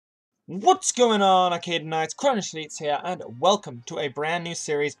What's going on, Arcade Knights? Crunch Leets here, and welcome to a brand new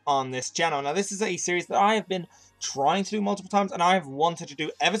series on this channel. Now, this is a series that I have been trying to do multiple times, and I have wanted to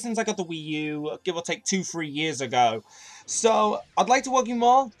do ever since I got the Wii U, give or take 2-3 years ago. So, I'd like to welcome you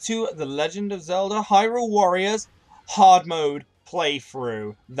all to The Legend of Zelda Hyrule Warriors Hard Mode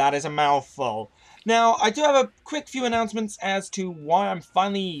playthrough. That is a mouthful. Now, I do have a quick few announcements as to why I'm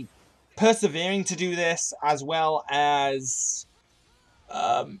finally persevering to do this, as well as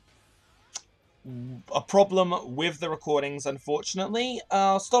a problem with the recordings, unfortunately.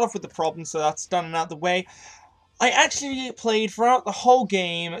 I'll start off with the problem, so that's done and out of the way. I actually played throughout the whole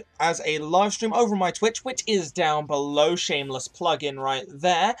game as a live stream over my Twitch, which is down below, shameless plug-in right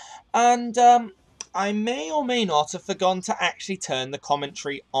there, and I may or may not have forgotten to actually turn the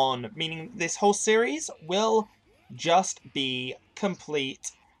commentary on, meaning this whole series will just be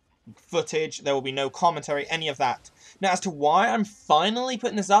complete footage. There will be no commentary, any of that. Now, as to why I'm finally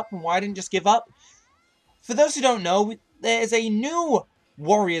putting this up and why I didn't just give up, for those who don't know, there's a new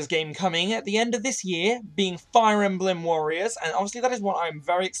Warriors game coming at the end of this year, being Fire Emblem Warriors, and obviously that is what I'm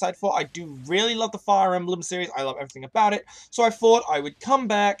very excited for. I do really love the Fire Emblem series, I love everything about it, so I thought I would come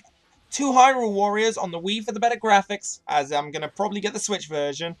back to Hyrule Warriors on the Wii for the better graphics, as I'm going to probably get the Switch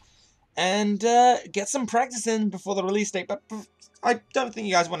version, and get some practice in before the release date, but I don't think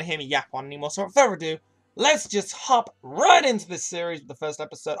you guys want to hear me yap on anymore, so without further ado, let's just hop right into this series with the first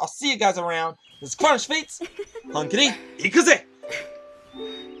episode. I'll see you guys around. This is Crunch Feats. Hunkity, ikuze!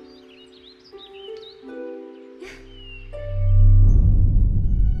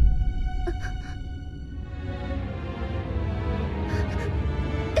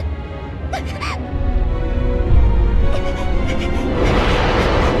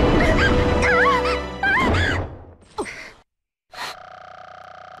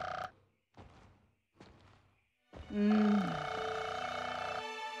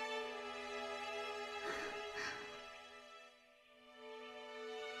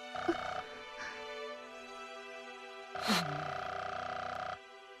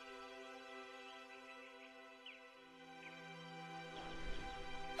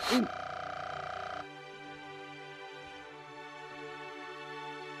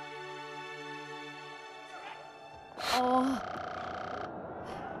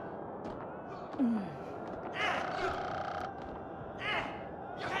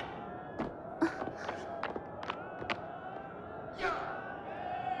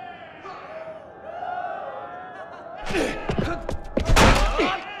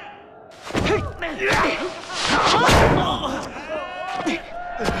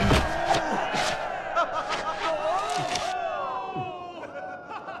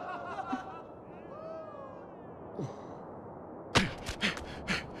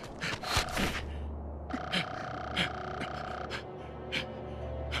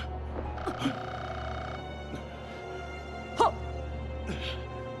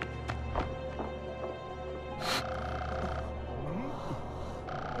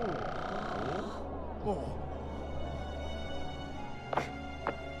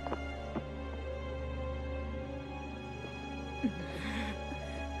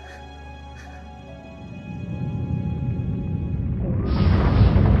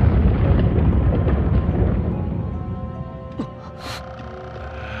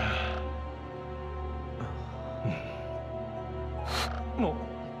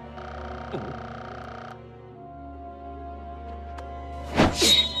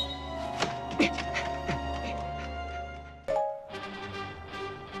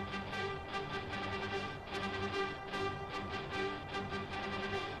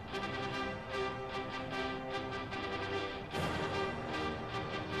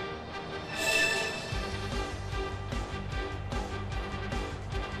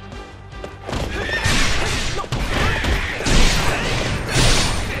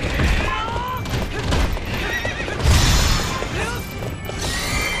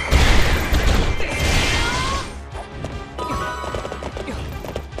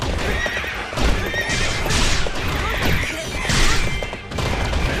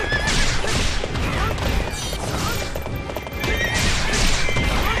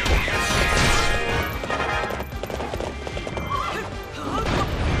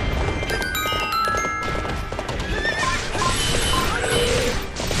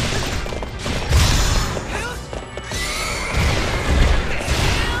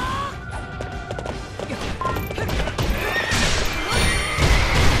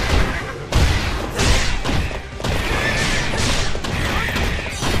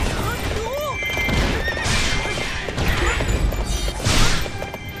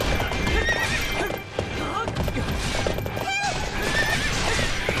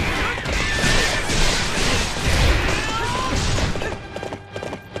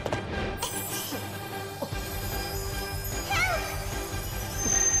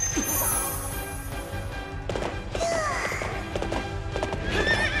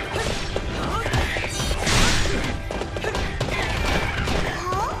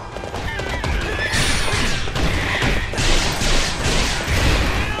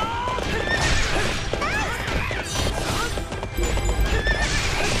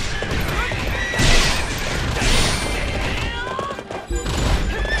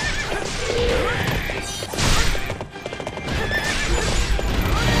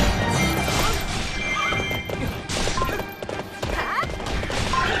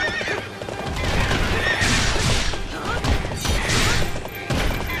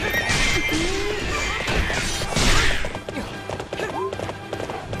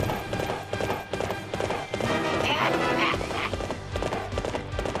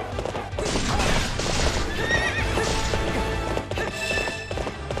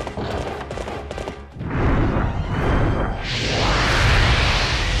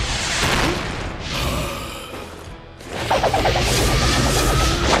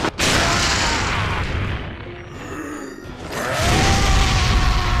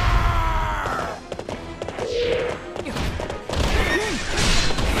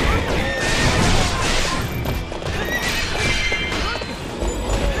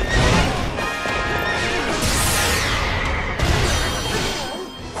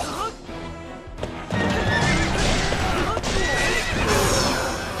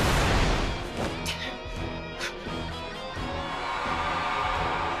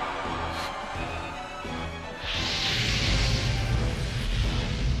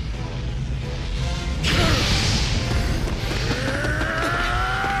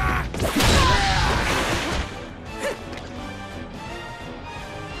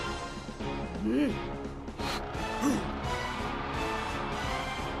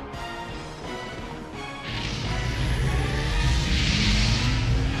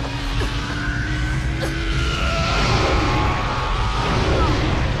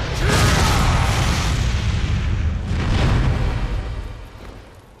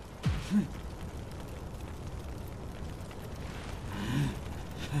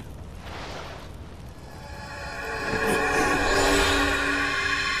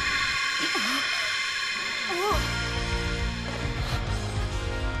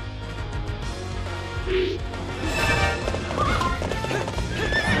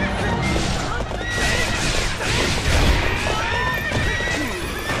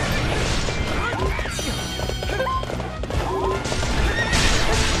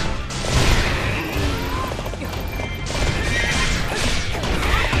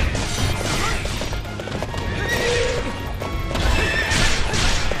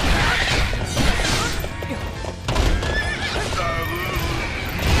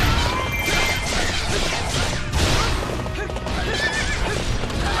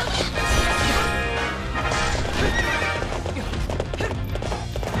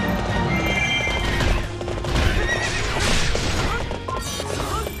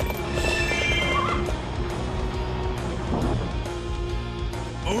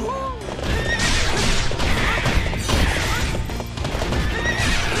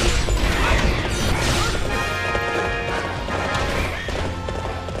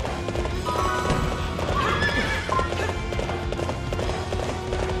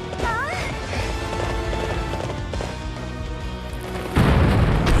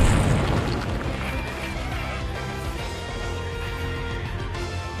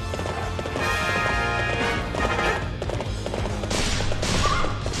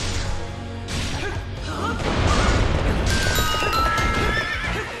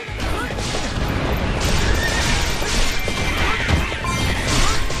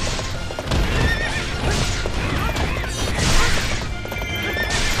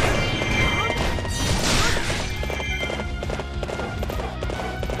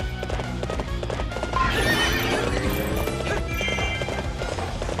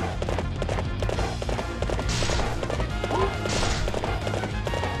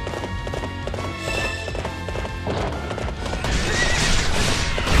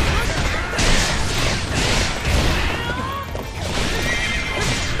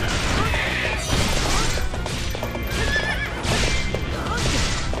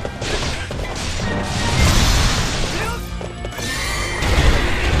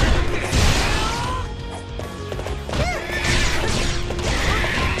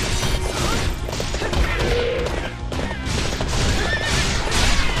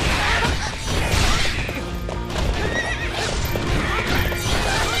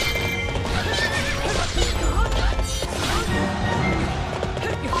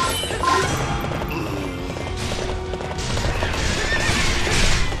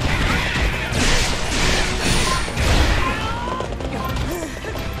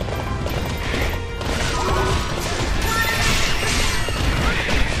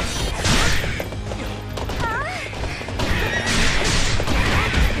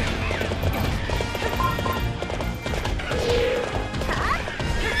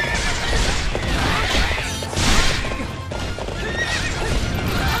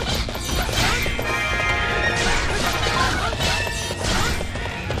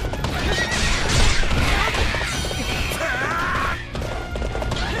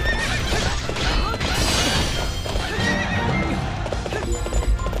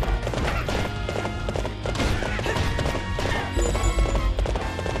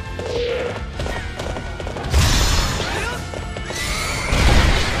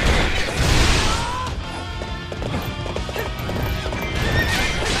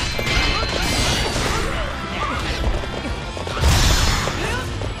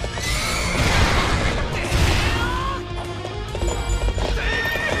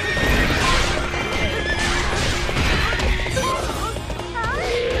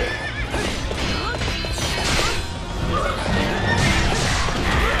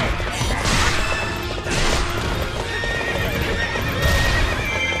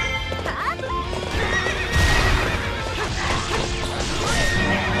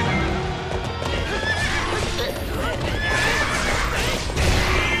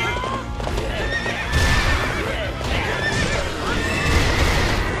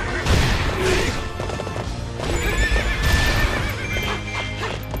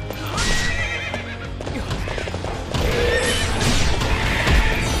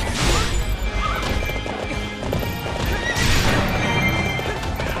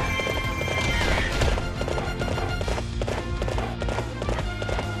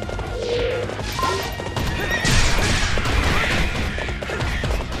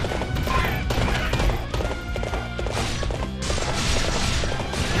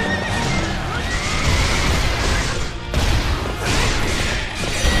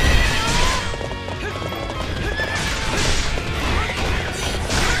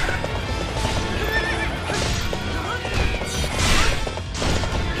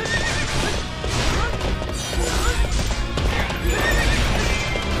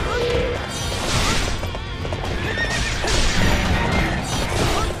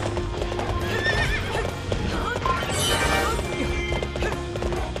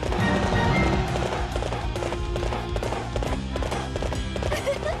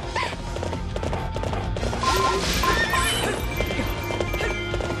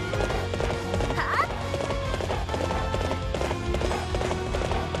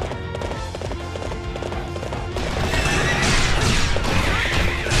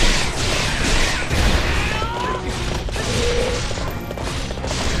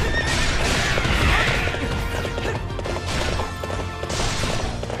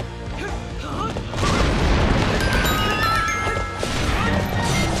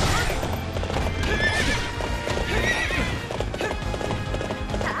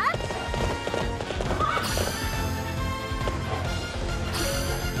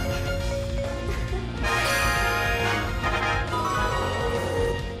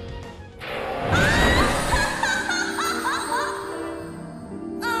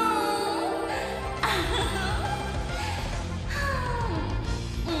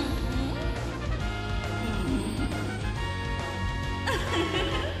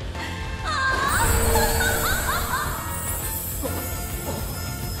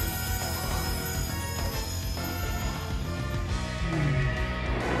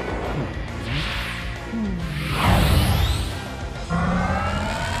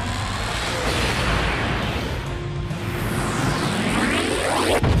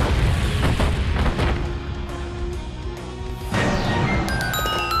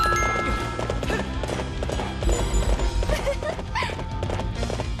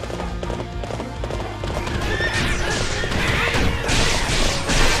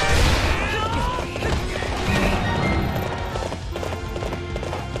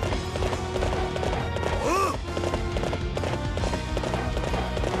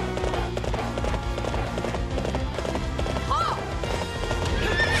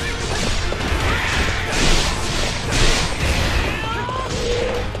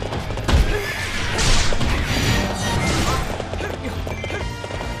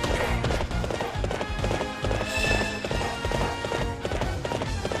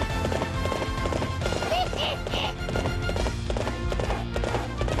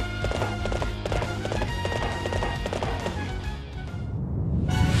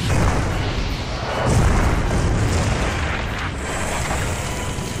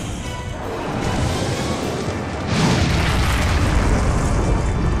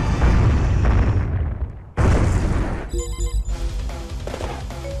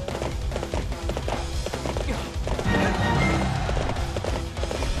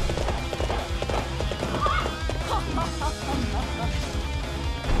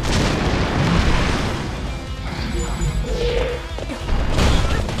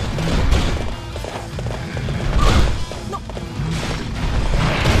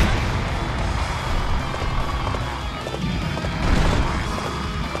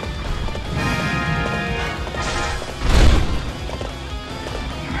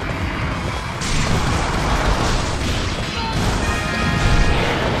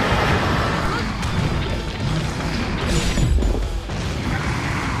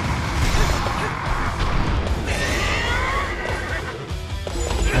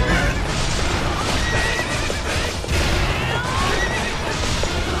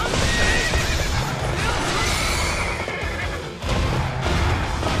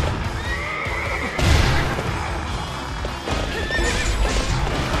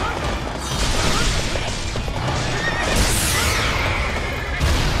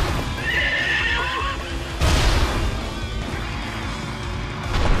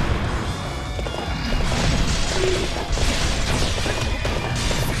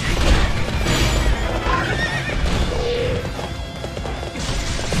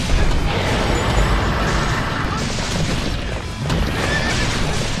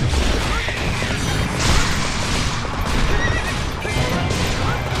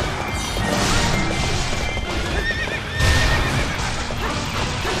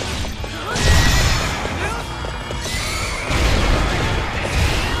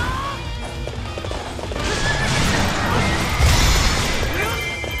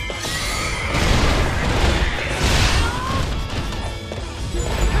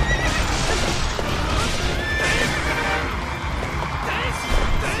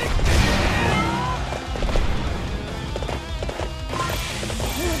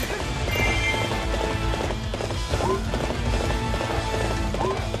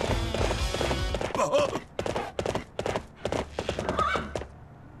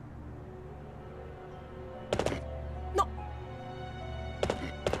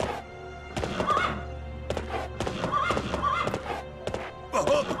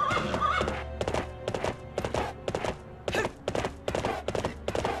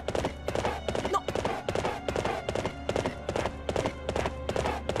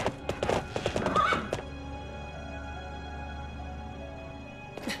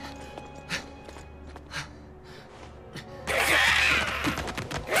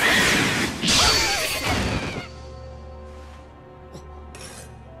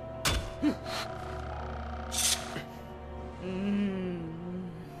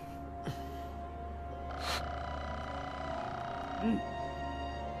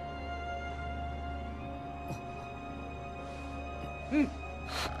 The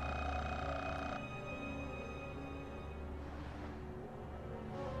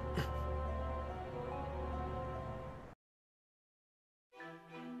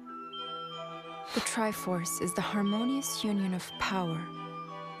Triforce is the harmonious union of power,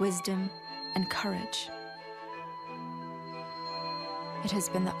 wisdom, and courage. It has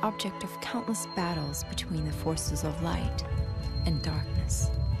been the object of countless battles between the forces of light and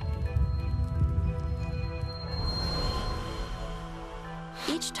darkness.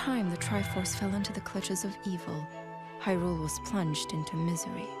 Each time the Triforce fell into the clutches of evil, Hyrule was plunged into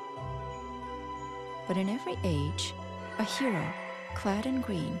misery. But in every age, a hero, clad in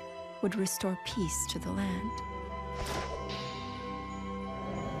green, would restore peace to the land.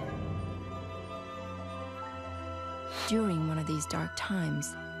 During one of these dark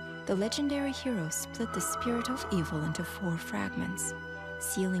times, the legendary hero split the spirit of evil into 4 fragments,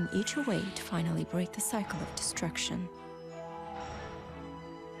 sealing each away to finally break the cycle of destruction.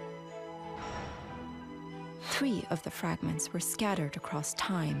 3 of the fragments were scattered across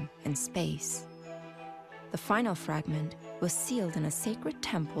time and space. The final fragment was sealed in a sacred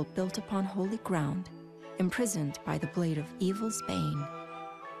temple built upon holy ground, imprisoned by the blade of evil's bane.